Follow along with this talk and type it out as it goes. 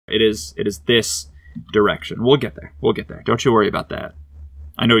It is this direction. We'll get there. We'll get there. Don't you worry about that.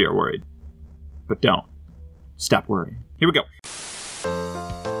 I know you're worried. But don't. Stop worrying. Here we go.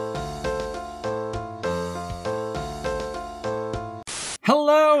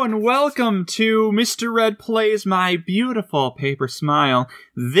 Hello and welcome to Mr. Red Plays My Beautiful Paper Smile.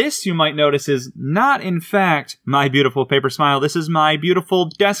 This, you might notice, is not, in fact, My Beautiful Paper Smile. This is my beautiful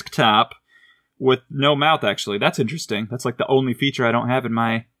desktop with no mouth, actually. That's interesting. That's like the only feature I don't have in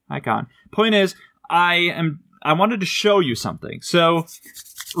my icon. Point is, I wanted to show you something. So,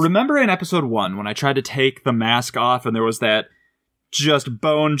 remember in episode 1 when I tried to take the mask off and there was that just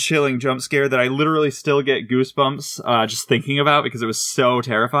bone-chilling jump scare that I literally still get goosebumps just thinking about because it was so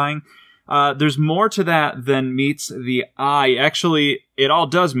terrifying? There's more to that than meets the eye. Actually, it all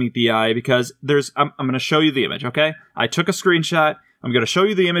does meet the eye because I'm going to show you the image, okay? I took a screenshot. I'm going to show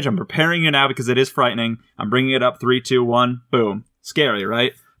you the image. I'm preparing you now because it is frightening. I'm bringing it up. 3, 2, 1. Boom. Scary,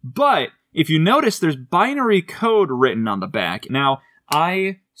 right? But if you notice, there's binary code written on the back. Now,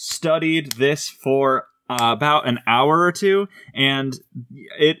 I studied this for about an hour or two, and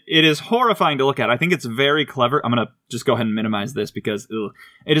it is horrifying to look at. I think it's very clever. I'm going to just go ahead and minimize this because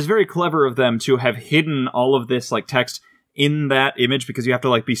it is very clever of them to have hidden all of this like text in that image because you have to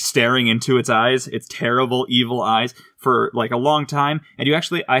like be staring into its eyes, its terrible, evil eyes for like a long time. And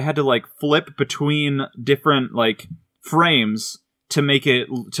I had to like flip between different like frames to make it,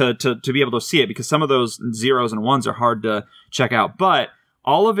 to be able to see it because some of those zeros and ones are hard to check out. But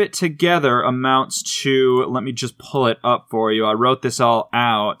all of it together amounts to, let me just pull it up for you. I wrote this all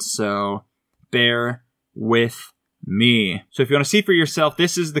out, so bear with me. So if you want to see for yourself,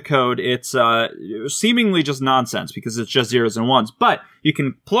 this is the code. It's seemingly just nonsense because it's just zeros and ones. But you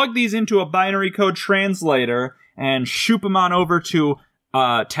can plug these into a binary code translator and shoot them on over to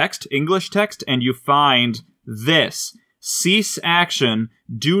text, English text, and you find this. Cease action.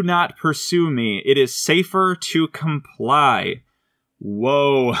 Do not pursue me. It is safer to comply.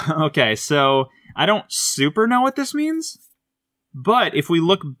 Whoa. Okay, so I don't super know what this means, but if we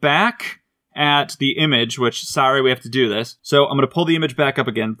look back at the image, which, sorry, we have to do this. So I'm going to pull the image back up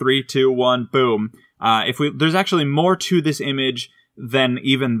again. 3, 2, 1, boom. There's actually more to this image than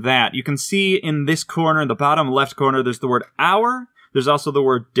even that. You can see in this corner, in the bottom left corner, there's the word hour. There's also the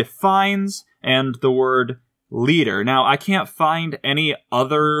word defines and the word leader. Now, I can't find any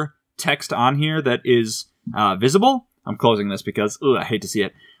other text on here that is visible. I'm closing this because, I hate to see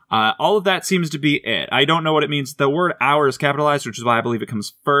it. All of that seems to be it. I don't know what it means. The word hour is capitalized, which is why I believe it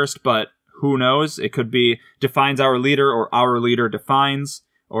comes first, but who knows? It could be defines our leader or our leader defines,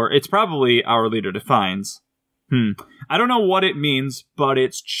 or it's probably our leader defines. I don't know what it means, but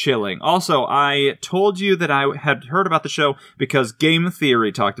it's chilling. Also, I told you that I had heard about the show because Game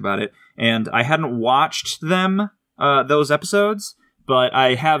Theory talked about it, and I hadn't watched them, those episodes. But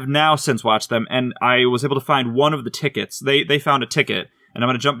I have now since watched them, and I was able to find one of the tickets. They found a ticket, and I'm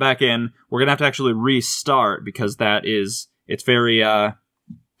going to jump back in. We're going to have to actually restart, because it's very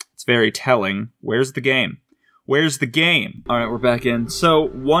telling. Where's the game? Where's the game? Alright, we're back in. So,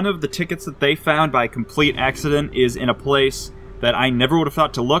 one of the tickets that they found by complete accident is in a place that I never would have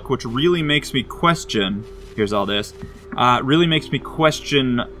thought to look, which really makes me question, here's all this, really makes me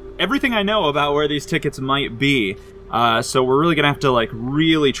question everything I know about where these tickets might be. So we're really gonna have to, like,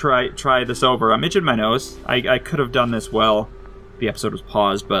 really try this over. I'm itching my nose. I could have done this well. The episode was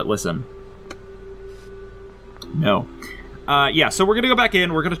paused, but listen. No. Yeah, so we're gonna go back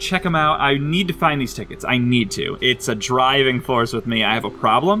in. We're gonna check them out. I need to find these tickets. I need to. It's a driving force with me. I have a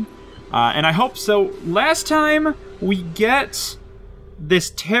problem. And I hope so. Last time, we get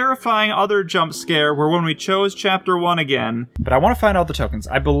this terrifying other jump scare where when we chose Chapter 1 again. But I want to find all the tokens.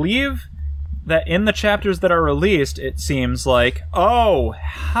 I believe that in the chapters that are released, it seems like... Oh,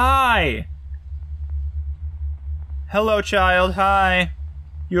 hi! Hello, child, hi.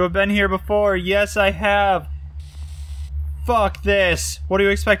 You have been here before. Yes, I have. Fuck this. What do you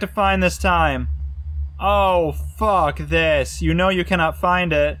expect to find this time? Oh, fuck this. You know you cannot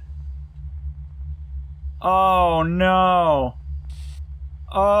find it. Oh, no.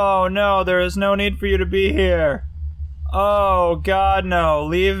 Oh, no, there is no need for you to be here. Oh, God, no.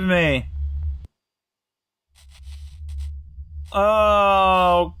 Leave me.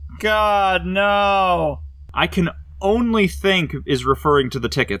 Oh, God, no. I can only think is referring to the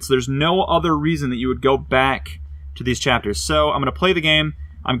tickets. There's no other reason that you would go back to these chapters. So I'm going to play the game.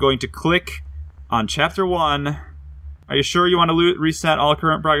 I'm going to click on Chapter 1. Are you sure you want to reset? All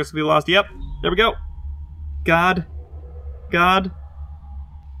current progress will be lost. Yep. There we go. God. God.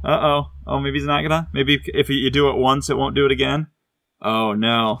 Uh-oh. Oh, maybe he's not gonna? Maybe if you do it once, it won't do it again? Oh,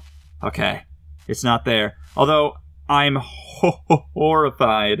 no. Okay. It's not there. Although... I'm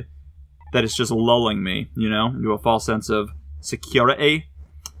horrified that it's just lulling me, you know, into a false sense of security.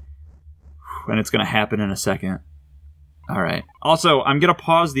 And it's going to happen in a second. All right. Also, I'm going to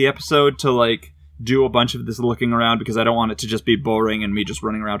pause the episode to, like, do a bunch of this looking around because I don't want it to just be boring and me just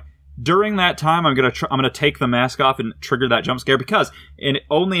running around. During that time, I'm gonna take the mask off and trigger that jump scare because it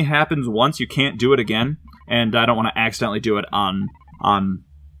only happens once. You can't do it again, and I don't want to accidentally do it on.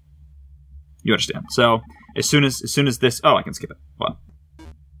 You understand? So as soon as this, oh, I can skip it. Well,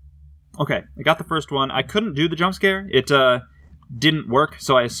 okay, I got the first one. I couldn't do the jump scare. It didn't work,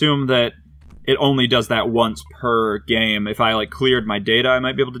 so I assume that it only does that once per game. If I like cleared my data, I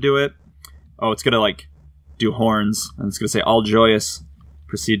might be able to do it. Oh, it's gonna like do horns, and it's gonna say all joyous.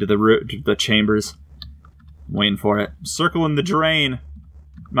 Proceed to the chambers. I'm waiting for it. Circling the drain.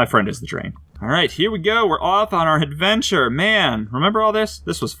 My friend is the drain. All right, here we go. We're off on our adventure. Man, remember all this?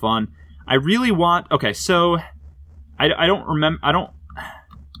 This was fun. I really want... Okay, so... I don't remember... I don't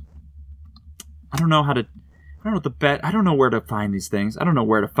know how to... I don't know what the bet... I don't know where to find these things. I don't know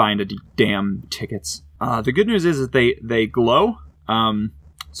where to find the damn tickets. The good news is that they glow.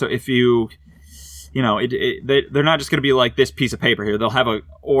 So if you... You know, they're not just going to be like this piece of paper here. They'll have an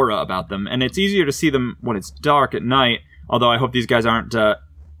aura about them. And it's easier to see them when it's dark at night. Although I hope these guys aren't... well,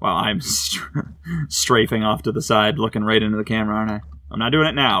 I'm strafing off to the side, looking right into the camera, aren't I? I'm not doing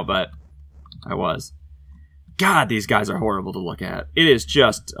it now, but I was. God, these guys are horrible to look at. It is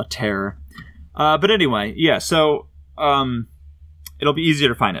just a terror. But anyway, yeah, so it'll be easier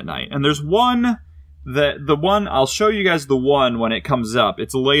to find at night. And there's one... The one... I'll show you guys the one when it comes up.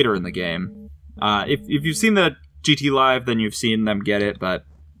 It's later in the game. If you've seen the GT Live, then you've seen them get it, but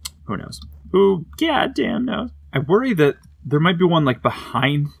who knows? Who goddamn knows? I worry that there might be one, like,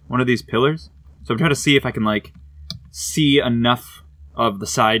 behind one of these pillars. So I'm trying to see if I can, like, see enough of the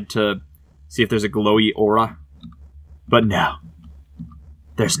side to see if there's a glowy aura. But no.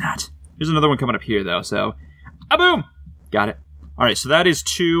 There's not. There's another one coming up here, though, so... boom! Got it. Alright, so that is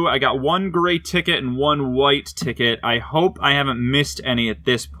 2. I got 1 gray ticket and 1 white ticket. I hope I haven't missed any at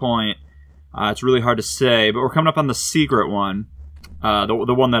this point. It's really hard to say, but we're coming up on the secret one.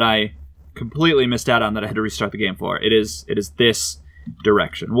 The one that I completely missed out on that I had to restart the game for. It is this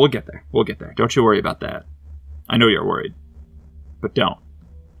direction. We'll get there. We'll get there. Don't you worry about that. I know you're worried. But don't.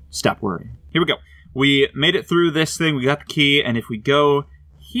 Stop worrying. Here we go. We made it through this thing. We got the key, and if we go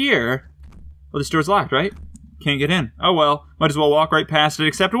here... Well, this door's locked, right? Can't get in. Oh, well. Might as well walk right past it,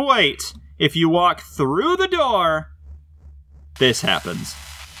 except wait! If you walk through the door, this happens.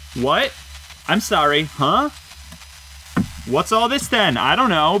 What? I'm sorry, huh? What's all this then? I don't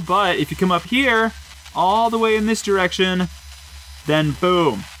know, but if you come up here, all the way in this direction, then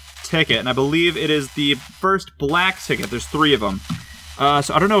boom, ticket. And I believe it is the first black ticket. There's 3 of them.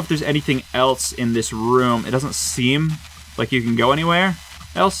 So I don't know if there's anything else in this room. It doesn't seem like you can go anywhere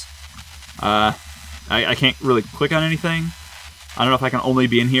else. I can't really click on anything. I don't know if I can only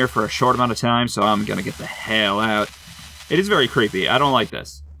be in here for a short amount of time, so I'm gonna get the hell out. It is very creepy. I don't like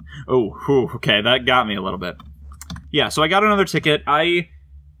this. Oh, whew, okay, that got me a little bit. Yeah, so I got another ticket.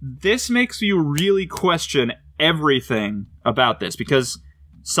 This makes you really question everything about this, because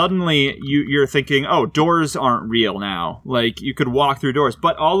suddenly you're thinking, oh, doors aren't real now. Like, you could walk through doors,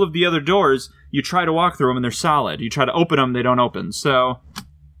 but all of the other doors, you try to walk through them and they're solid. You try to open them, they don't open. So,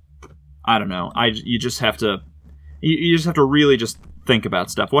 I don't know. You just have to really just think about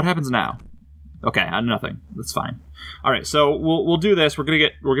stuff. What happens now? Okay, nothing. That's fine. All right, so we'll do this. We're gonna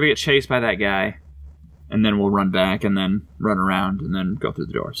get chased by that guy, and then we'll run back, and then run around, and then go through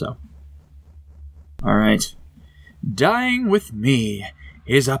the door. So, all right. Dying with me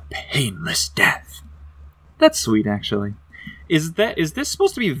is a painless death. That's sweet, actually. Is this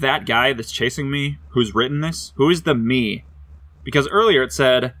supposed to be that guy that's chasing me? Who's written this? Who is the me? Because earlier it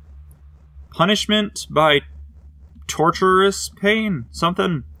said punishment by torturous pain,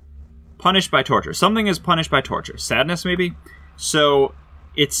 something. Punished by torture. Something is punished by torture. Sadness, maybe? So,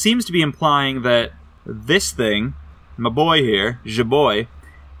 it seems to be implying that this thing, my boy here, Jaboy,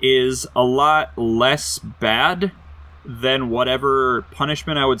 is a lot less bad than whatever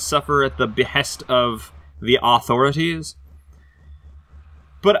punishment I would suffer at the behest of the authorities.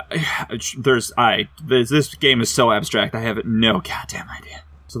 But this game is so abstract, I have no goddamn idea.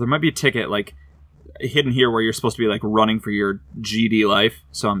 So there might be a ticket, like, hidden here where you're supposed to be, like, running for your GD life.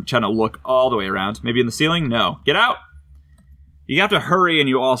 So I'm trying to look all the way around. Maybe in the ceiling? No. Get out! You have to hurry, and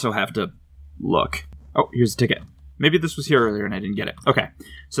you also have to look. Oh, here's a ticket. Maybe this was here earlier and I didn't get it. Okay,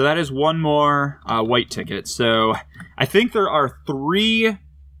 so that is one more white ticket. So I think there are 3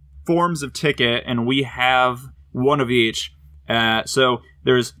 forms of ticket, and we have one of each. So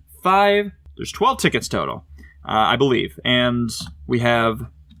there's 12 tickets total. I believe. And we have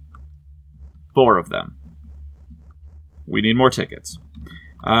 4 of them. We need more tickets.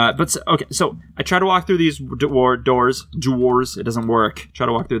 Okay, so I try to walk through these doors. It doesn't work. Try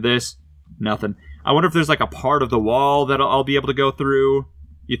to walk through this. Nothing. I wonder if there's like a part of the wall that I'll be able to go through.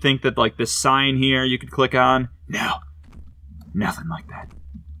 You think that like this sign here you could click on? No. Nothing like that.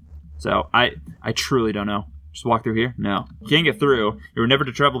 So I truly don't know. Just walk through here? No. You can't get through. You were never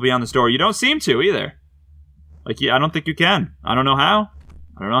to travel beyond this door. You don't seem to either. Like, I don't think you can. I don't know how.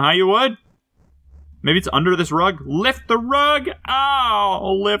 I don't know how you would. Maybe it's under this rug. Lift the rug!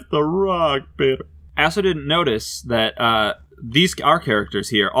 Oh, lift the rug, Peter. I also didn't notice that our characters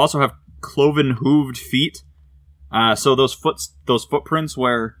here also have cloven-hooved feet. So those footprints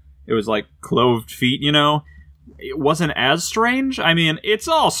where it was like cloved feet, you know, it wasn't as strange. I mean, it's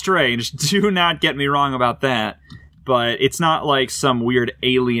all strange. Do not get me wrong about that. But it's not like some weird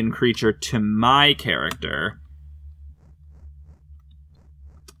alien creature to my character.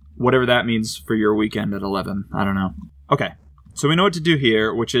 Whatever that means for your weekend at 11. I don't know. Okay. So we know what to do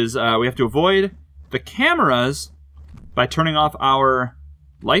here, which is we have to avoid the cameras by turning off our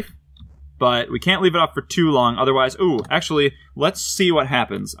life. But we can't leave it off for too long, otherwise... Ooh, actually, let's see what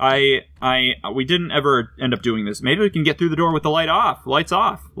happens. We didn't ever end up doing this. Maybe we can get through the door with the light off. Lights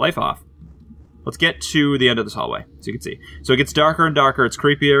off. Life off. Let's get to the end of this hallway, so you can see. So it gets darker and darker. It's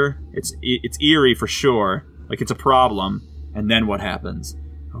creepier. It's eerie for sure. Like, it's a problem. And then what happens?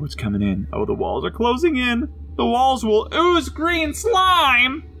 Oh, it's coming in. Oh, the walls are closing in. The walls will ooze green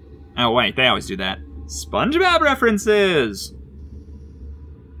slime! Oh, wait, they always do that. SpongeBob references!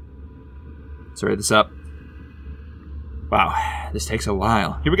 Let's hurry this up. Wow, this takes a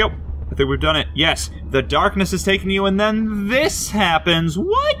while. Here we go. I think we've done it. Yes, the darkness is taking you, and then this happens.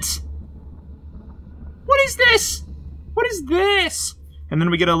 What? What is this? What is this? And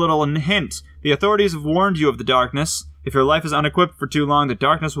then we get a little hint. The authorities have warned you of the darkness. If your life is unequipped for too long, the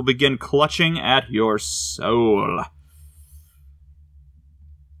darkness will begin clutching at your soul.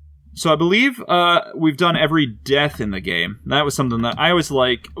 So I believe we've done every death in the game. That was something that I always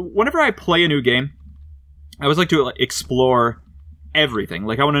like. Whenever I play a new game, I always like to explore everything.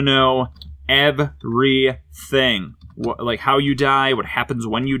 Like, I want to know everything. Like, how you die, what happens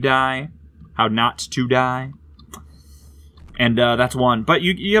when you die, how not to die. And that's one. But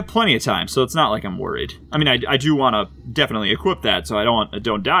you have plenty of time, so it's not like I'm worried. I mean, I do want to definitely equip that so I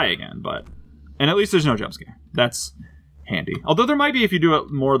don't die again, but... And at least there's no jump scare. That's handy. Although there might be if you do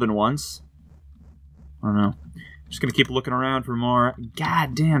it more than once. I don't know. I'm just going to keep looking around for more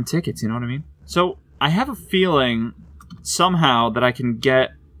goddamn tickets, you know what I mean? So, I have a feeling somehow that I can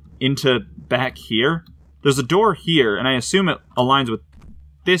get into back here. There's a door here, and I assume it aligns with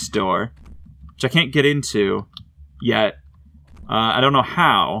this door, which I can't get into yet. I don't know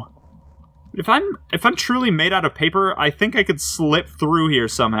how. If I'm truly made out of paper, I think I could slip through here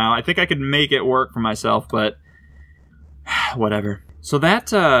somehow. I think I could make it work for myself, but whatever. So that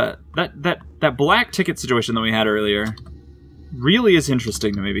black ticket situation that we had earlier really is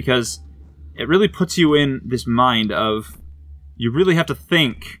interesting to me because it really puts you in this mind of you really have to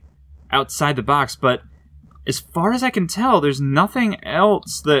think outside the box, but as far as I can tell, there's nothing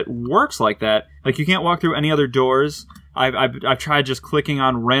else that works like that. Like, you can't walk through any other doors. I've tried just clicking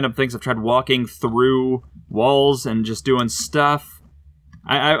on random things. I've tried walking through walls and just doing stuff.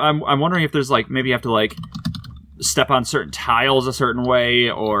 I'm wondering if there's, like, maybe you have to, like, step on certain tiles a certain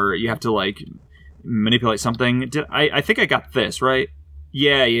way, or you have to, like, manipulate something. I think I got this, right?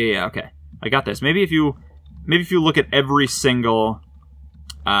 Yeah, okay. I got this. Maybe if you look at every single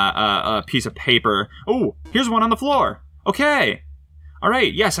piece of paper. Oh, here's one on the floor. Okay. All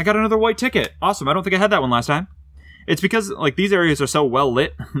right. Yes, I got another white ticket. Awesome. I don't think I had that one last time. It's because, like, these areas are so well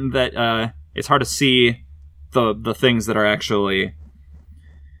lit that it's hard to see the things that are actually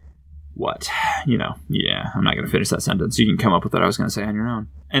what, you know. Yeah, I'm not going to finish that sentence. You can come up with what I was going to say on your own.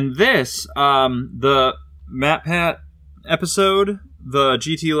 And this, the MatPat episode, the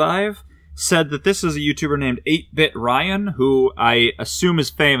GT Live, said that this is a YouTuber named 8-Bit Ryan, who I assume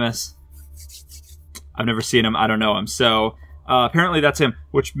is famous. I've never seen him. I don't know him. So apparently that's him,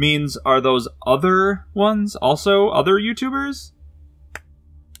 which means are those other ones also other YouTubers?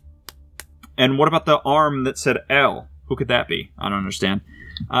 And what about the arm that said L? Who could that be? I don't understand.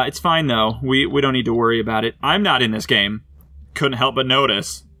 It's fine, though. We don't need to worry about it. I'm not in this game. Couldn't help but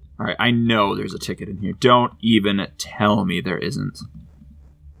notice. All right, I know there's a ticket in here. Don't even tell me there isn't.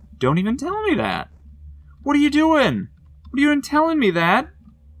 Don't even tell me that. What are you doing? What are you even telling me that?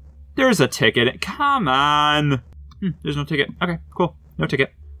 There's a ticket. Come on. There's no ticket. Okay, cool. No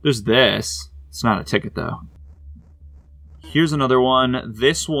ticket. There's this. It's not a ticket, though. Here's another one.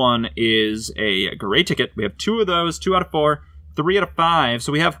 This one is a gray ticket. We have 2 of those, 2 out of 4, 3 out of 5.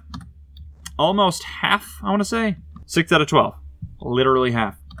 So we have almost half, I want to say. 6 out of 12. Literally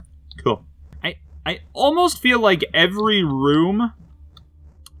half. Cool. I almost feel like every room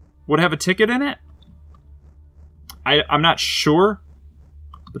would have a ticket in it. I'm not sure,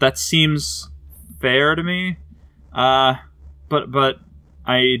 but that seems fair to me. But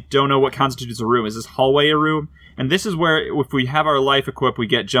I don't know what constitutes a room. Is this hallway a room? And this is where, if we have our life equipped, we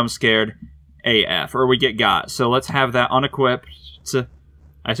get jump scared AF, or we get got. So let's have that unequipped.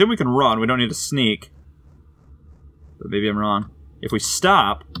 I assume we can run. We don't need to sneak. But maybe I'm wrong. If we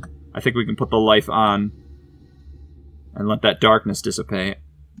stop, I think we can put the life on and let that darkness dissipate.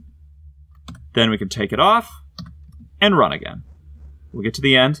 Then we can take it off and run again. We'll get to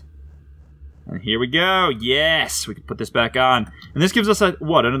the end. And here we go. Yes! We can put this back on. And this gives us a,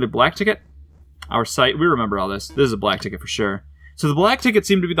 what, another black ticket? Our sight, we remember all this. This is a black ticket for sure. So the black tickets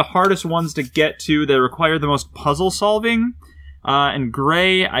seem to be the hardest ones to get to. They require the most puzzle solving. And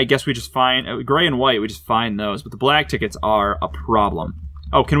gray, I guess we just find, gray and white, we just find those. But the black tickets are a problem.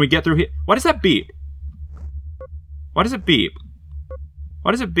 Oh, can we get through here? Why does that beep? Why does it beep?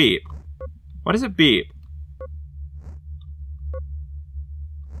 Why does it beep? Why does it beep?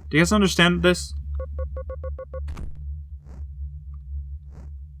 Do you guys understand this?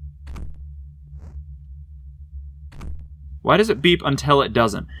 Why does it beep until it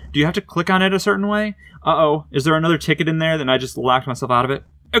doesn't? Do you have to click on it a certain way? Uh-oh, is there another ticket in there? Then I just locked myself out of it?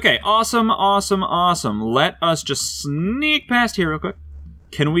 Okay, awesome, awesome, awesome. Let us just sneak past here real quick.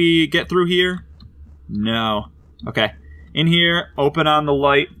 Can we get through here? No. Okay. In here, open on the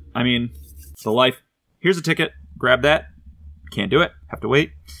light. I mean, the life. Here's a ticket. Grab that. Can't do it. Have to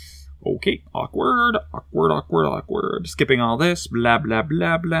wait. Okay. Awkward, awkward, awkward, awkward. Skipping all this. Blah, blah,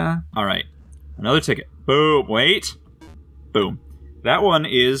 blah, blah. All right. Another ticket. Boom. Wait. Boom. That one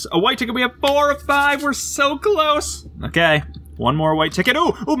is a white ticket. We have 4 of 5. We're so close. Okay. One more white ticket.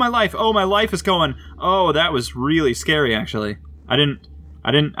 Oh, my life. Oh, my life is going. Oh, that was really scary, actually. I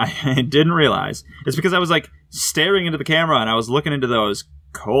didn't realize. It's because I was, like, staring into the camera and I was looking into those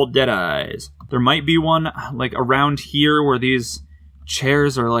cold, dead eyes. There might be one, like, around here where these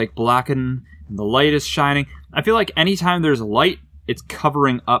chairs are, like, blocking and the light is shining. I feel like anytime there's light, it's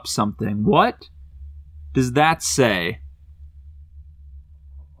covering up something. What does that say?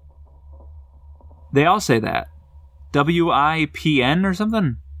 They all say that. WIPN or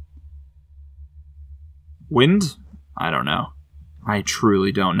something? Wind? I don't know. I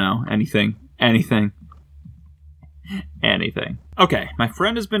truly don't know. Anything. Anything. Anything. Okay, my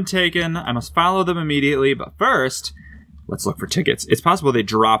friend has been taken. I must follow them immediately, but first, let's look for tickets. It's possible they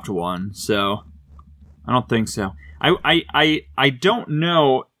dropped one, so I don't think so. I don't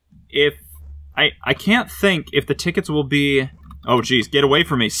know if I can't think if the tickets will be. Oh geez, get away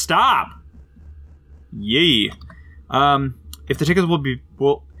from me. Stop! Yee. If the tickets will be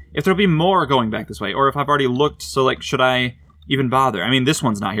if there'll be more going back this way, or if I've already looked, so like should I even bother? I mean, this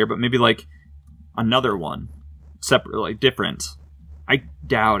one's not here, but maybe like another one. Separate, like different. I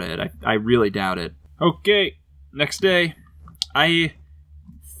doubt it. I really doubt it. Okay, next day. I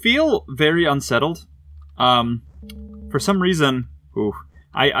feel very unsettled. For some reason,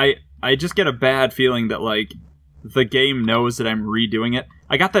 I just get a bad feeling that like the game knows that I'm redoing it.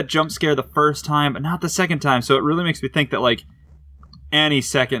 I got that jump scare the first time, but not the second time, so it really makes me think that like any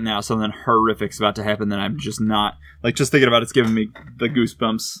second now something horrific's about to happen that I'm just not. Like just thinking about it's giving me the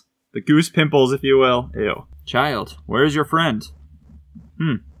goosebumps. The goose pimples, if you will. Ew. Child, where is your friend?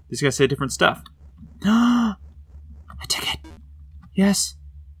 These guys say different stuff. A ticket. Yes.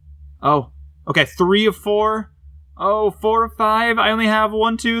 Oh. Okay, 3 of 4. Oh, 4 of 5. I only have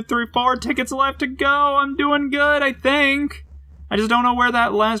 1, 2, 3, 4 tickets left to go. I'm doing good, I think. I just don't know where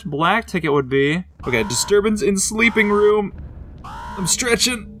that last black ticket would be. Okay, disturbance in sleeping room. I'm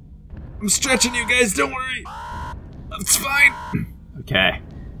stretching. I'm stretching, you guys. Don't worry. It's fine. Okay.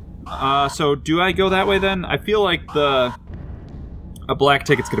 So do I go that way then? I feel like a black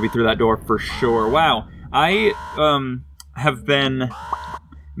ticket's gonna be through that door for sure. Wow. I have been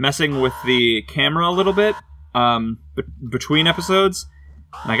messing with the camera a little bit between episodes,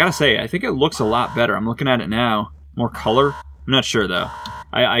 and I gotta say, I think it looks a lot better. I'm looking at it now. More color. I'm not sure though.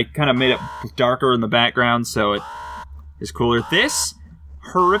 I kind of made it darker in the background, so it is cooler. This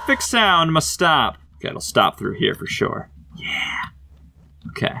horrific sound must stop. Okay, it'll stop through here for sure. Yeah.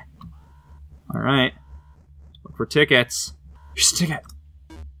 Okay. Alright. Look for tickets. Here's a ticket.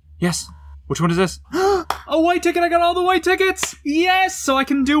 Yes. Which one is this? A white ticket! I got all the white tickets! Yes! So I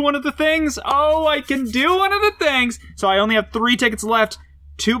can do one of the things! Oh, I can do one of the things! So I only have 3 tickets left.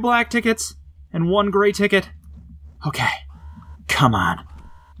 2 black tickets and 1 gray ticket. Okay. Come on.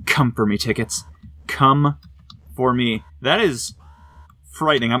 Come for me, tickets. Come for me. That is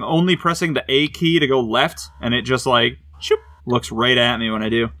frightening. I'm only pressing the A key to go left, and it just like, shoop, looks right at me when I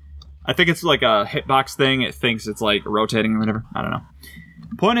do. I think it's like a hitbox thing. It thinks it's like rotating or whatever. I don't know.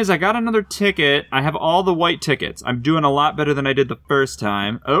 Point is, I got another ticket. I have all the white tickets. I'm doing a lot better than I did the first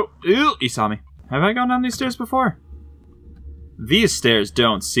time. Oh, ew, he saw me. Have I gone down these stairs before? These stairs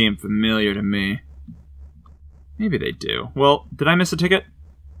don't seem familiar to me. Maybe they do. Well, did I miss a ticket?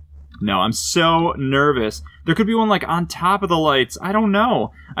 No, I'm so nervous. There could be one like on top of the lights. I don't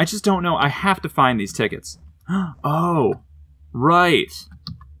know. I just don't know. I have to find these tickets. Oh, right.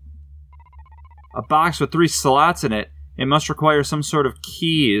 A box with 3 slots in it. It must require some sort of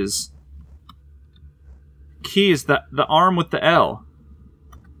keys. Keys, the arm with the L.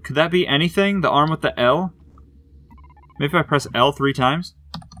 Could that be anything? The arm with the L? Maybe if I press L 3 times?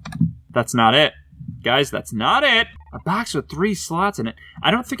 That's not it. Guys, that's not it! A box with 3 slots in it.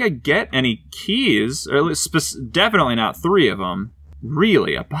 I don't think I get any keys, or at least definitely not 3 of them.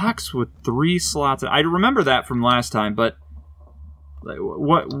 Really, a box with 3 slots in it. I remember that from last time, but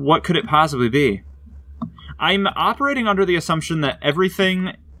what could it possibly be? I'm operating under the assumption that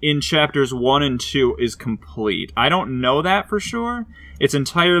everything in chapters 1 and 2 is complete. I don't know that for sure. It's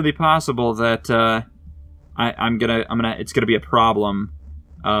entirely possible that it's gonna be a problem,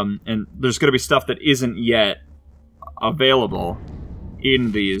 and there's gonna be stuff that isn't yet available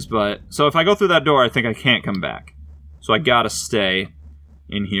in these. But so if I go through that door, I think I can't come back. So I gotta stay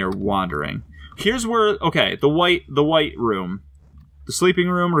in here wandering. Here's where the white room. The sleeping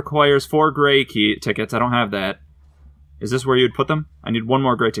room requires 4 gray tickets. I don't have that. Is this where you'd put them? I need 1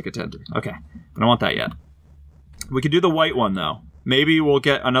 more gray ticket to enter. Okay. I don't want that yet. We could do the white one, though. Maybe we'll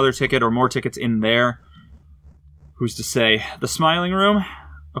get another ticket or more tickets in there. Who's to say? The smiling room?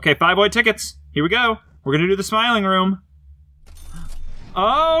 Okay, 5 white tickets. Here we go. We're gonna do the smiling room.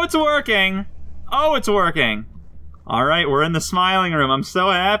 Oh, it's working. Oh, it's working. All right, we're in the smiling room. I'm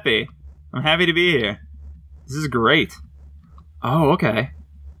so happy. I'm happy to be here. This is great. Oh, okay.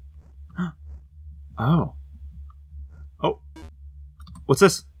 Oh. Oh. What's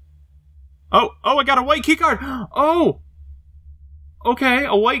this? Oh, I got a white key card. Oh. Okay,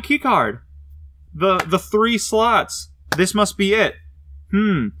 a white key card. The 3 slots. This must be it.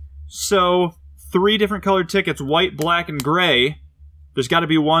 So 3 different colored tickets, white, black, and gray. There's got to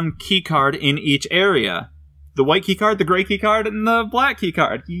be 1 key card in each area. The white key card, the gray key card, and the black key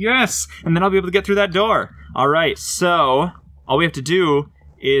card. Yes! And then I'll be able to get through that door. Alright, so all we have to do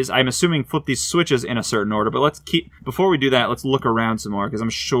is, I'm assuming, flip these switches in a certain order, but before we do that, let's look around some more, because I'm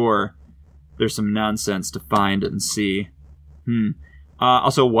sure there's some nonsense to find and see.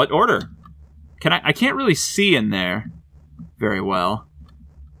 Also, what order? I can't really see in there very well.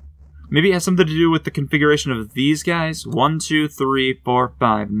 Maybe it has something to do with the configuration of these guys? 1, 2, 3, 4,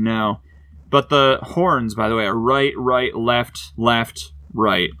 5, no. But the horns, by the way, are right, right, left, left,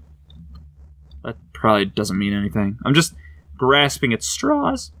 right. That probably doesn't mean anything. I'm just grasping at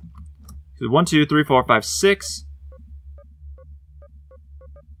straws. 1, 2, 3, 4, 5, 6.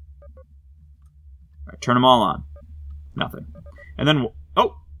 Alright, turn them all on. Nothing. And then,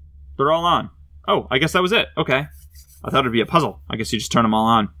 oh! They're all on. Oh, I guess that was it. Okay. I thought it'd be a puzzle. I guess you just turn them all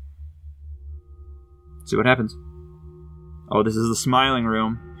on. See what happens. Oh, this is the smiling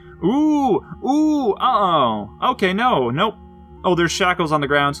room. Ooh! Ooh! Uh-oh! Okay, nope. Oh, there's shackles on the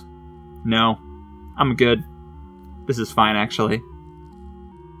ground. No. I'm good. This is fine, actually.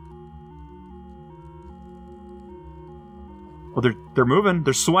 Oh, they're moving.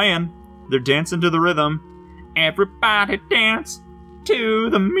 They're swaying. They're dancing to the rhythm. Everybody dance to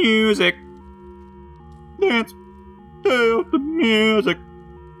the music. Dance to the music.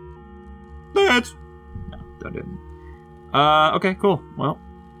 Dance. No, don't do it. Okay, cool. Well.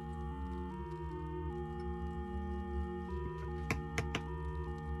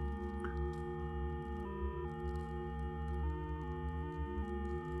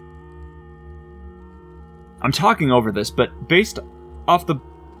 I'm talking over this, but based off the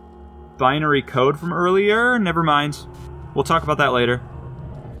binary code from earlier, never mind. We'll talk about that later.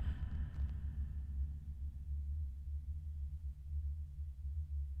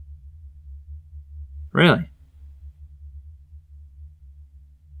 Really?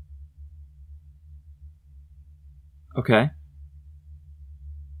 Okay.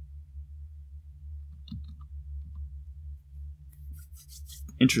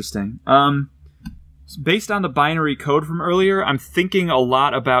 Interesting. Based on the binary code from earlier, I'm thinking a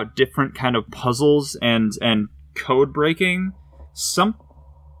lot about different kind of puzzles and code breaking.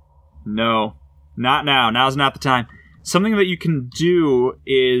 No, not now. Now's not the time. Something that you can do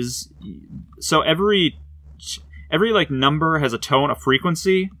is, so every every like number has a tone, a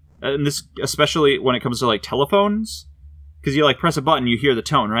frequency, and this especially when it comes to like telephones, because you like press a button, you hear the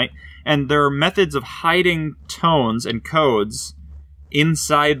tone, right? And there are methods of hiding tones and codes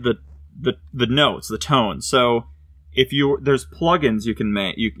inside the notes, the tones. So if there's plugins you can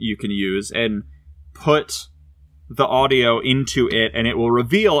you can use and put the audio into it, and it will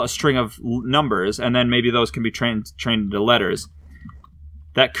reveal a string of numbers, and then maybe those can be trained into letters.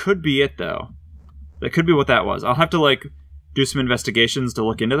 That could be it, though. That could be what that was. I'll have to like do some investigations to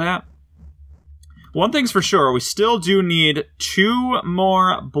look into that. One thing's for sure, we still do need 2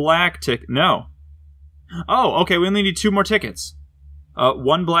 more black tickets. No. Oh, okay, we only need 2 more tickets.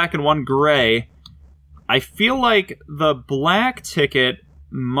 1 black and 1 gray. I feel like the black ticket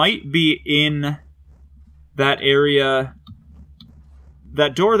might be in that area.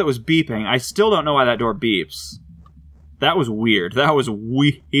 That door that was beeping, I still don't know why that door beeps. That was weird. That was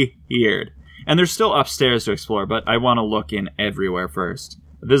weird. And there's still upstairs to explore, but I want to look in everywhere first.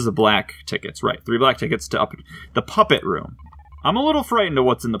 This is the black tickets, right? 3 black tickets to the puppet room. I'm a little frightened of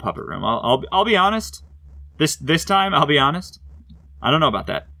what's in the puppet room. I'll be honest. This time, I'll be honest. I don't know about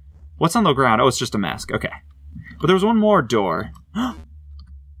that. What's on the ground? Oh, it's just a mask. Okay. But there was one more door.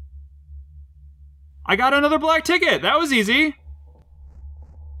 I got another black ticket. That was easy.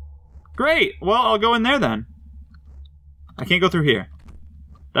 Great. Well, I'll go in there then. I can't go through here.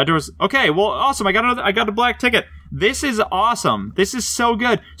 That door's... Okay, well, awesome. I got a black ticket. This is awesome. This is so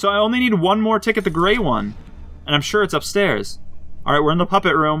good. So I only need 1 more ticket, the gray one. And I'm sure it's upstairs. Alright, we're in the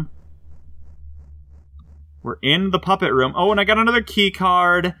puppet room. We're in the puppet room. Oh, and I got another key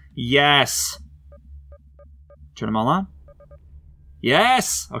card. Yes. Turn them all on.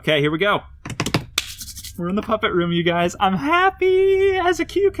 Yes. Okay, here we go. We're in the puppet room, you guys. I'm happy as a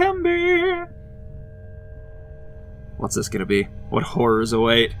cucumber. What's this gonna be? What horrors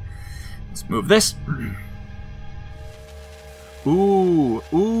await? Let's move this. Ooh,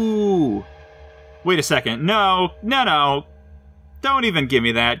 ooh. Wait a second. No. Don't even give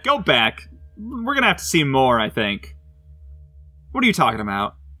me that. Go back. We're gonna have to see more, I think. What are you talking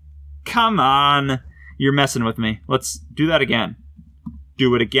about? Come on. You're messing with me. Let's do that again.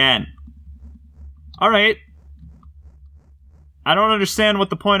 Do it again. Alright. I don't understand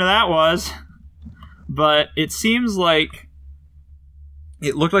what the point of that was. But it seems like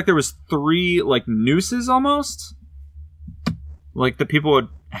it looked like there was 3 like nooses almost, like that people would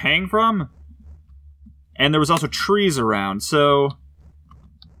hang from, and there was also trees around. So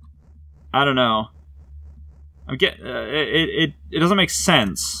I don't know. It doesn't make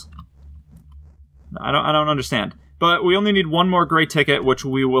sense. I don't understand. But we only need 1 more gray ticket, which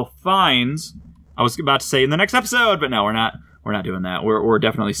we will find. I was about to say in the next episode, but no, we're not. We're not doing that. We're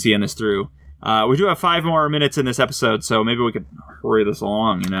definitely seeing this through. We do have 5 more minutes in this episode, so maybe we could hurry this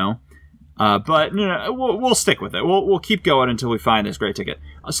along, you know? But we'll stick with it. We'll keep going until we find this gray ticket.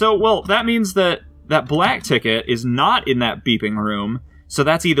 So, well, that means that black ticket is not in that beeping room, so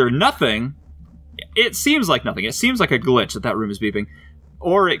that's either nothing. It seems like nothing. It seems like a glitch that room is beeping.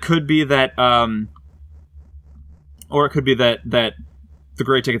 Or it could be that, that the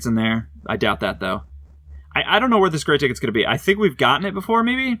gray ticket's in there. I doubt that, though. I don't know where this gray ticket's gonna be. I think we've gotten it before,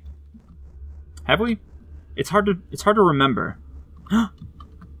 maybe? Have we? It's hard to remember.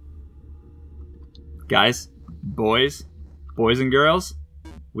 Guys, boys and girls,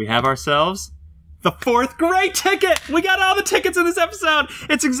 we have ourselves the 4th gray ticket! We got all the tickets in this episode!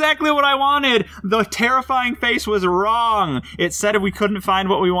 It's exactly what I wanted! The terrifying face was wrong! It said if we couldn't find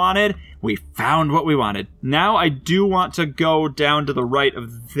what we wanted, we found what we wanted. Now I do want to go down to the right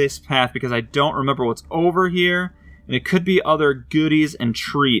of this path because I don't remember what's over here. And it could be other goodies and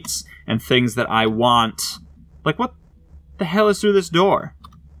treats and things that I want. Like, what the hell is through this door?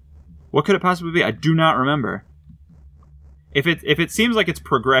 What could it possibly be? I do not remember. If it seems like it's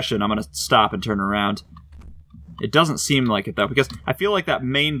progression, I'm going to stop and turn around. It doesn't seem like it, though, because I feel like that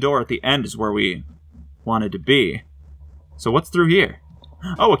main door at the end is where we wanted to be. So what's through here?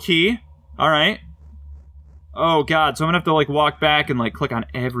 Oh, a key. All right. Oh, God. So I'm going to have to, like, walk back and, like, click on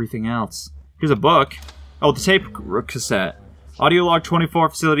everything else. Here's a book. Oh, the tape cassette. Audio log 24,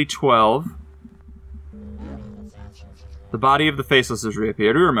 facility 12. The body of the faceless has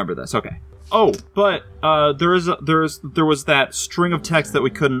reappeared. We remember this. Okay. Oh, but there was that string of text that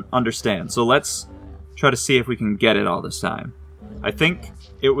we couldn't understand. So let's try to see if we can get it all this time. I think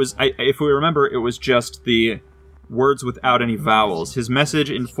it was, if we remember, it was just the words without any vowels. His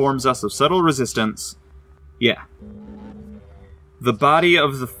message informs us of subtle resistance. Yeah. The body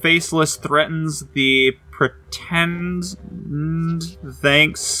of the faceless threatens the pretend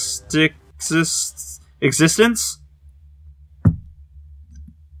existence?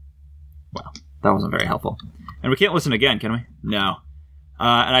 Well, that wasn't very helpful. And we can't listen again, can we? No.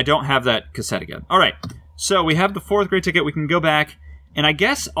 And I don't have that cassette again. All right. So we have the 4th grade ticket. We can go back. And I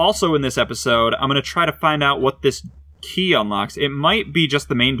guess also in this episode, I'm going to try to find out what this key unlocks. It might be just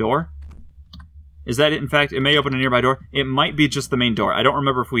the main door. Is that it? In fact, it may open a nearby door. It might be just the main door. I don't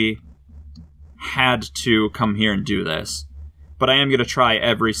remember if we had to come here and do this. But I am going to try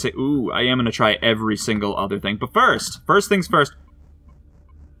every single other thing. But first things first.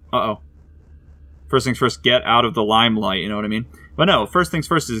 Uh-oh. First things first, get out of the limelight, you know what I mean? But no, first things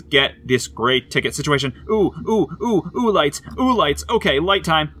first is get this great ticket situation. Ooh, lights. Okay, light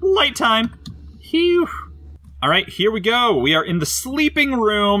time. Phew. Alright, here we go. We are in the sleeping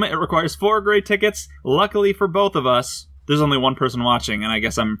room. It requires 4 grade tickets. Luckily for both of us, there's only one person watching, and I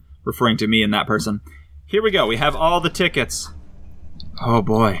guess I'm referring to me and that person. Here we go. We have all the tickets. Oh,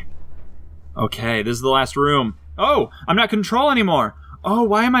 boy. Okay, this is the last room. Oh, I'm not in control anymore. Oh,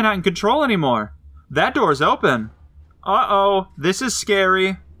 why am I not in control anymore? That door's open. Uh-oh, this is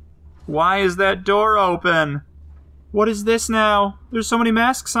scary. Why is that door open? What is this now? There's so many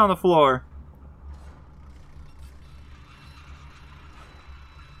masks on the floor.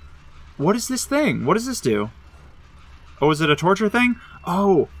 What is this thing? What does this do? Oh, is it a torture thing?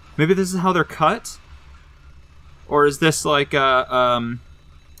 Oh, maybe this is how they're cut? Or is this like a,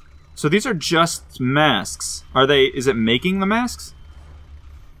 So these are just masks. Is it making the masks?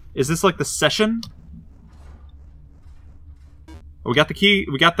 Is this like the session? Oh, we got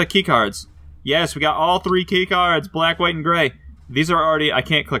the key cards. Yes, we got all 3 key cards, black, white, and gray. These are already, I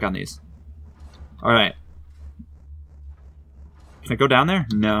can't click on these. Alright. Can I go down there?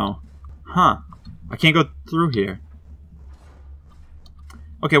 No. Huh. I can't go through here.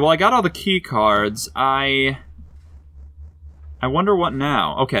 Okay, well I got all the key cards. I wonder what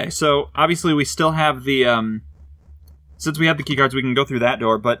now. Okay, so obviously we still have the, since we have the key cards, we can go through that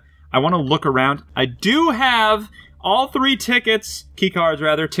door, but I want to look around. I do have all 3 tickets, key cards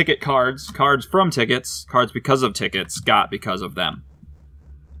rather, ticket cards, cards from tickets, cards because of tickets, got because of them.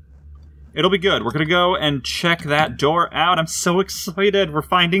 It'll be good. We're going to go and check that door out. I'm so excited. We're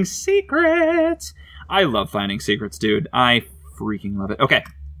finding secrets. I love finding secrets, dude. I freaking love it. Okay,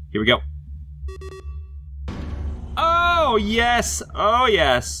 here we go. Oh, yes. Oh,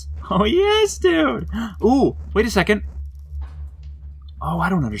 yes. Oh, yes, dude. Ooh, wait a second. Oh, I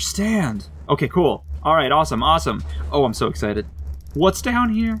don't understand. Okay, cool. All right, awesome. Oh, I'm so excited. What's down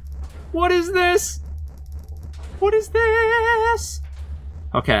here? What is this? What is this?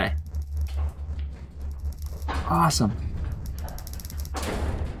 Okay. Awesome.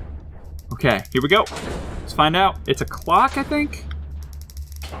 Okay, here we go. Let's find out. It's a clock, I think?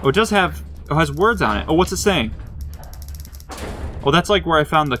 Oh, it has words on it. Oh, what's it saying? Oh, that's like where I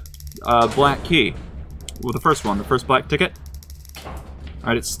found the black key. Well, the first black ticket.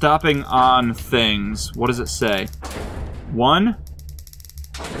 Alright, it's stopping on things. What does it say? 1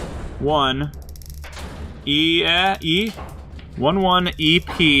 E 1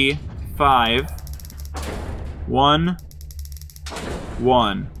 EP 5 1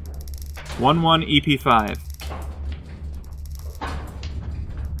 EP 5.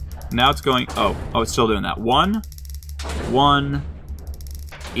 Now it's going. Oh, it's still doing that. 1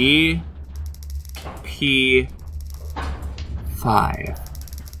 EP 5.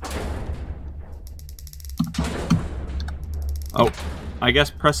 Oh, I guess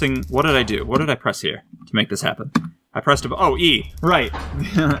pressing... What did I do? What did I press here to make this happen? I pressed... Oh, E. Right.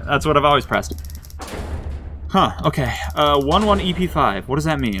 That's what I've always pressed. Huh, okay. 1 EP5. What does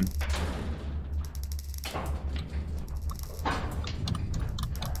that mean?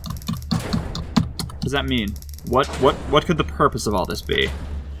 What does that mean? What could the purpose of all this be?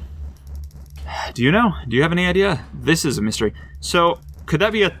 Do you know? Do you have any idea? This is a mystery. So, could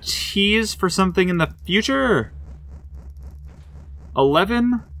that be a tease for something in the future?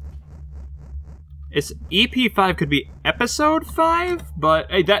 11? It's EP5 could be episode 5,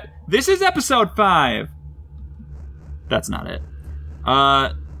 but hey, this is episode 5. That's not it.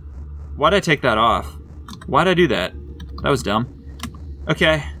 Why'd I take that off? Why'd I do that? That was dumb.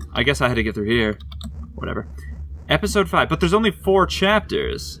 Okay, I guess I had to get through here. Whatever. Episode 5, but there's only 4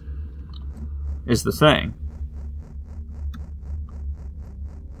 chapters. Is the thing.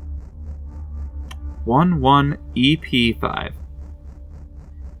 1 EP5.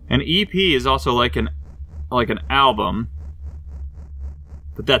 An EP is also like an album,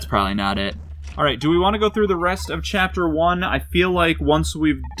 but that's probably not it. All right, do we want to go through the rest of chapter 1? I feel like once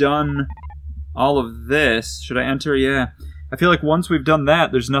we've done all of this, should I enter? Yeah. I feel like once we've done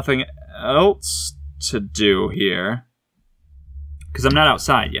that, there's nothing else to do here. Because I'm not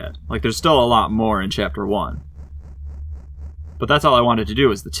outside yet. Like, there's still a lot more in chapter 1. But that's all I wanted to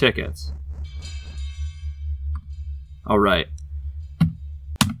do is the tickets. All right.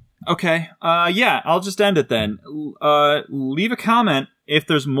 Okay. Yeah, I'll just end it then. Leave a comment if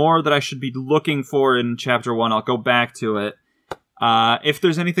there's more that I should be looking for in Chapter 1. I'll go back to it. If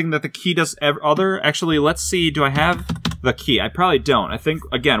there's anything that the key does actually, let's see. Do I have the key? I probably don't. I think,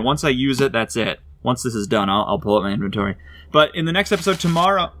 again, once I use it, that's it. Once this is done, I'll pull up my inventory. But in the next episode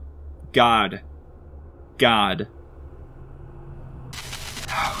tomorrow... God.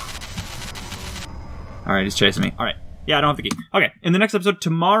 Alright, he's chasing me. Alright. Yeah, I don't have the key. Okay, in the next episode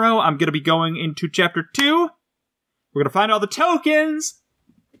tomorrow, I'm going to be going into Chapter 2. We're going to find all the tokens.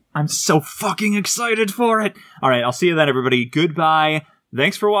 I'm so fucking excited for it. Alright, I'll see you then, everybody. Goodbye.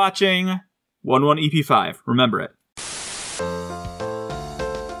 Thanks for watching. 11EP5. Remember it.